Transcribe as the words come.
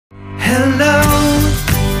Hello,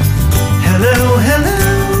 hello, hello.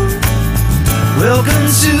 Welcome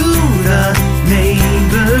to the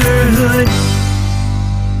neighborhood.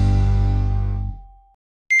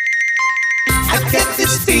 I got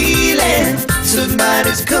this feeling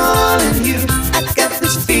somebody's calling you. I got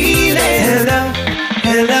this feeling. Hello,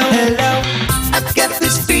 hello, hello. I got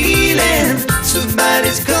this feeling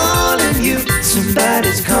somebody's calling you.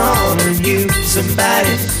 Somebody's calling you.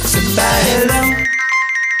 Somebody, hello.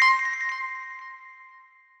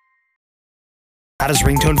 How does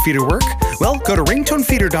Ringtone Feeder work? Well, go to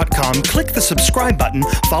ringtonefeeder.com, click the subscribe button,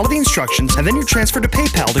 follow the instructions, and then you're transferred to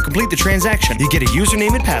PayPal to complete the transaction. You get a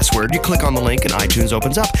username and password, you click on the link and iTunes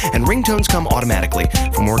opens up, and ringtones come automatically.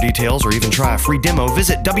 For more details or even try a free demo,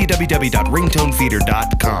 visit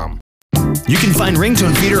www.ringtonefeeder.com. You can find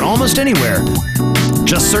Ringtone Feeder almost anywhere.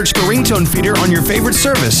 Just search for Ringtone Feeder on your favorite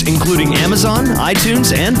service, including Amazon,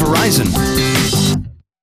 iTunes, and Verizon.